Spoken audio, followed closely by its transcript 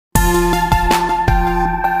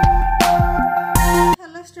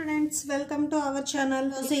friends, welcome to our channel.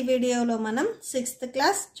 ఈ వీడియోలో మనం 6th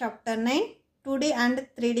class chapter 9 2D and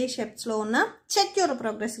 3D shapes లో ఉన్న చెక్ యువర్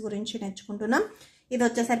ప్రోగ్రెస్ గురించి నేర్చుకుంటున్నాం. ఇది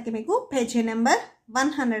వచ్చేసరికి మీకు పేజీ నెంబర్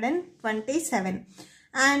 127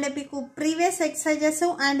 అండ్ మీకు previous exercises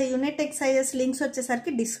and unit exercises links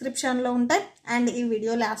వచ్చేసరికి డిస్క్రిప్షన్ లో ఉంటాయి అండ్ ఈ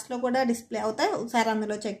వీడియో లాస్ట్ లో కూడా డిస్ప్లే అవుతాయి. ఒకసారి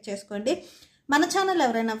అందులో చెక్ చేసుకోండి. మన ఛానల్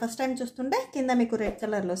ఎవరైనా ఫస్ట్ టైం చూస్తుంటే కింద మీకు రెడ్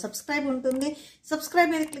కలర్లో సబ్స్క్రైబ్ ఉంటుంది.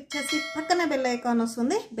 సబ్స్క్రైబ్ మీద క్లిక్ చేసి పక్కన బెల్ ఐకాన్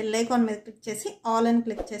వస్తుంది. బెల్ ఐకాన్ మీద క్లిక్ చేసి ఆల్ అని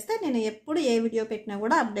క్లిక్ చేస్తే నేను ఎప్పుడు ఏ వీడియో పెట్టినా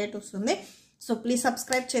కూడా అప్డేట్ వస్తుంది. సో ప్లీజ్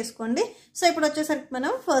సబ్స్క్రైబ్ చేసుకోండి. సో ఇప్పుడు వచ్చేసరికి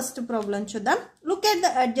మనం ఫస్ట్ ప్రాబ్లం చూద్దాం. Look at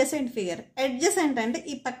the adjacent figure. Adjacent అంటే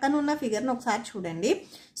ఈ పక్కన ఉన్న ఫిగర్ని ఒకసారి చూడండి.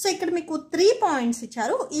 సో ఇక్కడ మీకు 3 పాయింట్స్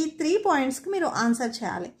ఇచ్చారు. ఈ 3 పాయింట్స్కి మీరు ఆన్సర్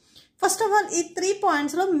చేయాలి. ఫస్ట్ ఆఫ్ ఆల్ ఈ 3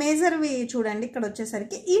 పాయింట్స్లో మేజర్వి చూడండి. ఇక్కడ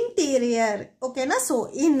వచ్చేసరికి ఇంటీరియర్, ఓకేనా. సో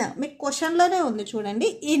ఇన్ మీకు క్వశ్చన్లోనే ఉంది చూడండి.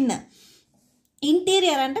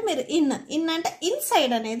 ఇంటీరియర్ అంటే మీరు ఇన్ అంటే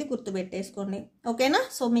ఇన్సైడ్ అనేది గుర్తుపెట్టేసుకోండి, ఓకేనా.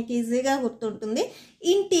 సో మీకు ఈజీగా గుర్తుంటుంది.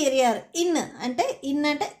 ఇంటీరియర్ ఇన్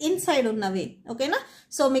అంటే ఇన్సైడ్ ఉన్నవి, ఓకేనా.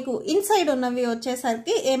 సో మీకు ఇన్సైడ్ ఉన్నవి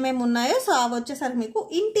వచ్చేసరికి ఏమేమి ఉన్నాయో సో అవి వచ్చేసరికి మీకు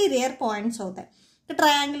ఇంటీరియర్ పాయింట్స్ అవుతాయి.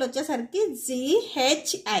 ట్రయాంగిల్ వచ్చేసరికి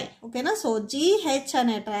GHI, ఓకేనా. సో GH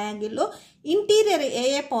అనే ట్రయాంగిల్లో ఇంటీరియర్ ఏ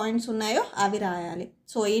పాయింట్స్ ఉన్నాయో అవి రాయాలి.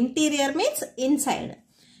 So interior means inside.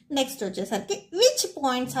 Next వచ్చేసరికి which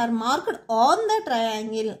points are marked on the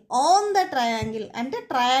triangle. On the triangle అంటే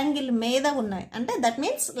ట్రయాంగిల్ మీద ఉన్నాయి, అంటే దట్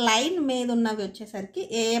మీన్స్ లైన్ మీద ఉన్నవి వచ్చేసరికి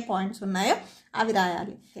ఏ పాయింట్స్ ఉన్నాయో అవి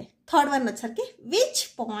రాయాలి. థర్డ్ వన్ వచ్చేసరికి which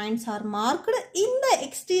points are marked in the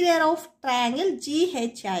exterior of triangle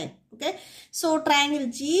GHI. Okay, so triangle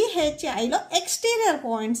GHIలో exterior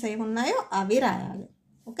points ఏమున్నాయో అవి రాయాలి.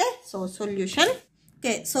 Okay, so solution.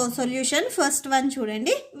 Okay, so solution first one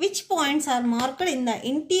చూడండి. Which points are marked in the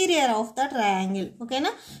interior of the triangle,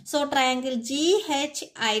 ఓకేనా. So triangle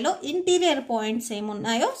GHIలో interior points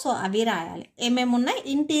ఏమున్నాయో so అవి రాయాలి. ఏమేమి ఉన్నాయి?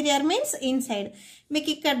 Interior means inside.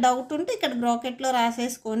 మీకు ఇక్కడ డౌట్ ఉంటే ఇక్కడ బ్రాకెట్లో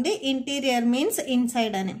రాసేసుకోండి ఇంటీరియర్ మీన్స్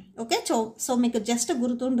ఇన్సైడ్ అని, ఓకే. సో మీకు జస్ట్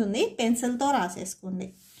గుర్తుంటుంది, పెన్సిల్తో రాసేసుకోండి.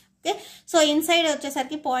 ఓకే, సో ఇన్సైడ్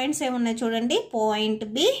వచ్చేసరికి పాయింట్స్ ఏమున్నాయి చూడండి. పాయింట్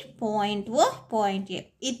బి, పాయింట్ ఓ, పాయింట్ ఏ.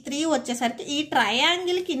 ఈ 3 వచ్చేసరికి ఈ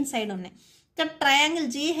ట్రయాంగిల్కి ఇన్సైడ్ ఉన్నాయి. ఇక్కడ ట్రయాంగిల్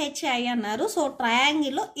GHI అన్నారు. సో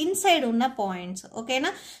ట్రయాంగిల్లో ఇన్సైడ్ ఉన్న పాయింట్స్,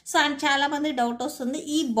 ఓకేనా. సో అండ్ చాలా మంది డౌట్ వస్తుంది,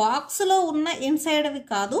 ఈ బాక్స్లో ఉన్న ఇన్సైడ్వి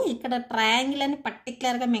కాదు, ఇక్కడ ట్రయాంగిల్ అని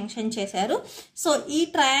పర్టికులర్గా మెన్షన్ చేశారు. సో ఈ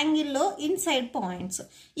ట్రయాంగిల్లో ఇన్సైడ్ పాయింట్స్.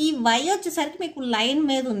 ఈ Y వచ్చేసరికి మీకు లైన్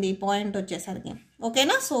మీద ఉంది ఈ పాయింట్ వచ్చేసరికి,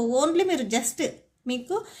 ఓకేనా. సో ఓన్లీ మీరు జస్ట్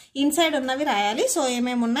మీకు ఇన్సైడ్ ఉన్నవి రాయాలి. సో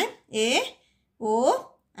ఏమేమి ఉన్నాయి? A, O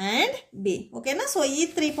అండ్ B, ఓకేనా. సో ఈ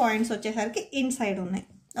 3 పాయింట్స్ వచ్చేసరికి ఇన్సైడ్ ఉన్నాయి,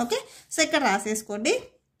 ఓకే. సో ఇక్కడ రాసేసుకోండి.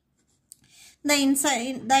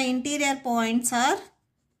 The interior points are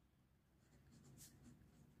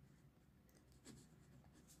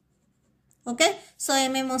okay. So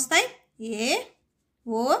ఏమేమి వస్తాయి? A,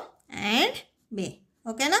 O అండ్ B,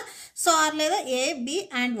 ఓకేనా. సో ఆర్ లేదా A, B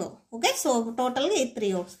and O, okay. So టోటల్గా ఈ 3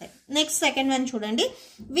 వస్తాయి. నెక్స్ట్ సెకండ్ వన్ చూడండి.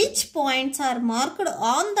 Which points are marked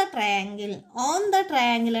on the triangle. On the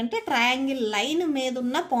triangle అంటే triangle line మీద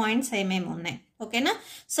ఉన్న పాయింట్స్ ఏమేమి ఉన్నాయి, ఓకేనా.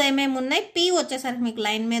 సో ఏమేమి ఉన్నాయి? P వచ్చేసరికి మీకు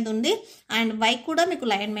లైన్ మీద ఉంది అండ్ Y కూడా మీకు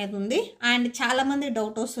లైన్ మీద ఉంది. అండ్ చాలా మంది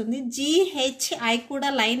డౌట్ వస్తుంది, GHI కూడా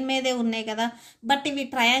లైన్ మీదే ఉన్నాయి కదా, బట్ ఇవి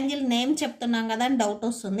ట్రయాంగిల్ నేమ్ చెప్తున్నాం కదా అని డౌట్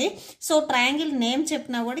వస్తుంది. సో ట్రయాంగిల్ నేమ్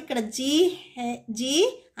చెప్పినా కూడా ఇక్కడ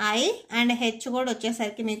GI అండ్ H కూడా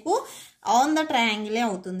వచ్చేసరికి మీకు ఆన్ ద ట్రయాంగిలే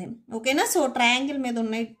అవుతుంది, ఓకేనా. సో ట్రయాంగిల్ మీద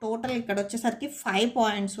ఉన్నాయి టోటల్ ఇక్కడ వచ్చేసరికి 5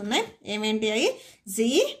 పాయింట్స్ ఉన్నాయి. ఏమేంటి అవి? G,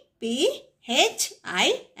 P, H, I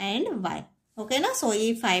and Y, ఓకేనా. సో ఈ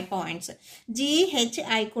 5 పాయింట్స్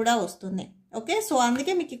GHI కూడా వస్తుంది, ఓకే. సో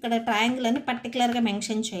అందుకే మీకు ఇక్కడ ట్రయాంగిల్ అని పర్టికులర్గా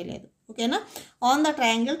మెన్షన్ చేయలేదు, ఓకేనా. ఆన్ ద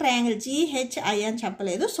ట్రయాంగిల్ GHI అని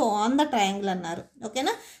చెప్పలేదు. సో ఆన్ ద ట్రయాంగిల్ అన్నారు,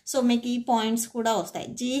 ఓకేనా. సో మీకు ఈ పాయింట్స్ కూడా వస్తాయి,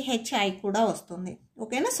 GHI కూడా వస్తుంది,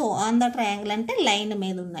 ఓకేనా. సో ఆన్ ద ట్రయాంగిల్ అంటే లైన్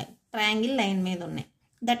మీద ఉన్నాయి, ట్రయాంగిల్ లైన్ మీద ఉన్నాయి,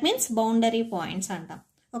 దట్ మీన్స్ బౌండరీ పాయింట్స్ అంటాం,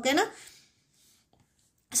 ఓకేనా.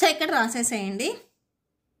 సో ఇక్కడ రాసేసేయండి.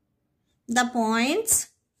 The points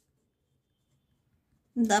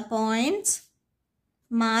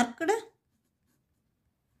marked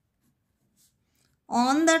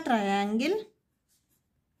on the triangle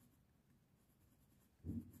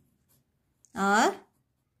are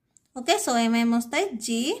okay. So ఏమేమి వస్తాయి?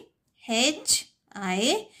 GHI,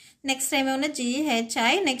 నెక్స్ట్ ఏమేమి ఉన్నాయి?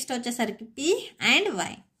 GHI, నెక్స్ట్ వచ్చేసరికి P and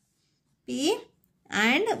Y,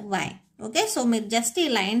 okay. So మీరు జస్ట్ ఈ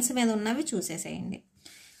లైన్స్ మీద ఉన్నవి చూసేసేయండి.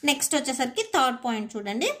 నెక్స్ట్ వచ్చేసరికి థర్డ్ పాయింట్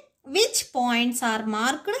చూడండి. Which points are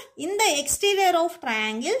marked in the exterior of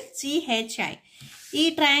triangle GHI. ఈ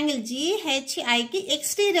triangle GHIకి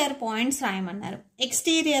exterior points రాయమన్నారు.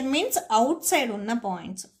 Exterior means out side ఉన్న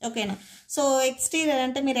పాయింట్స్. ఓకేనా? సో ఎక్స్టీరియర్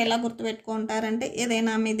అంటే మీరు ఎలా గుర్తుపెట్టుకుంటారంటే,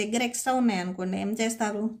 ఏదైనా మీ దగ్గర ఎక్స్ట్రా ఉన్నాయి అనుకోండి, ఏం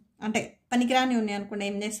చేస్తారు అంటే పనికిరాని ఉన్నాయి అనుకోండి,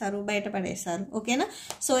 ఏం చేస్తారు, బయట పడేస్తారు. ఓకేనా?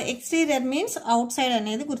 So exterior means out side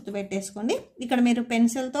అనేది గుర్తుపెట్టేసుకోండి. ఇక్కడ మీరు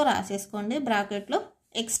పెన్సిల్తో రాసేసుకోండి బ్రాకెట్లో.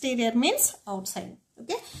 Exterior means out side.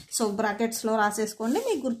 Okay, so బ్రాకెట్స్లో రాసేసుకోండి,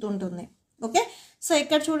 మీకు గుర్తుంటుంది. ఓకే, సో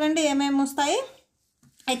ఇక్కడ చూడండి ఏమేమి వస్తాయి.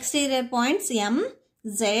 Exterior points M,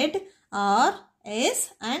 Z, R, S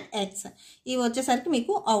and X. ఇవి వచ్చేసరికి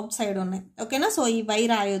మీకు అవుట్ సైడ్ ఉన్నాయి. ఓకేనా? సో ఈ Y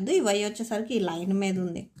రాయొద్దు, ఈ Y వచ్చేసరికి ఈ లైన్ మీద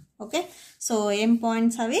ఉంది. ఓకే, సో ఏం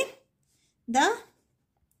పాయింట్స్ అవి? The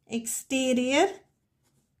exterior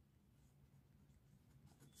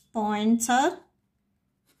points are,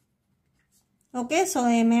 okay, so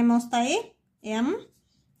ఏమేమి వస్తాయి? M,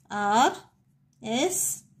 R, S,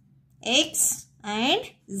 X and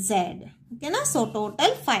Z. ఓకేనా? So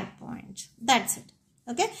total 5 points. That's it.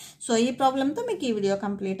 Okay, so ఈ ప్రాబ్లంతో మీకు ఈ వీడియో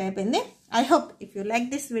కంప్లీట్ అయిపోయింది. I hope if you like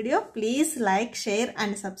this video please like, share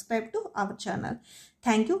and subscribe to our channel.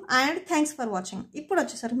 Thank you and thanks for watching. ఇప్పుడు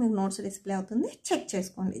వచ్చేసరికి మీకు notes display అవుతుంది, check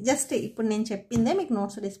చేసుకోండి. జస్ట్ ఇప్పుడు నేను చెప్పిందే మీకు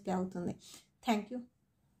నోట్స్ డిస్ప్లే అవుతుంది. Thank you.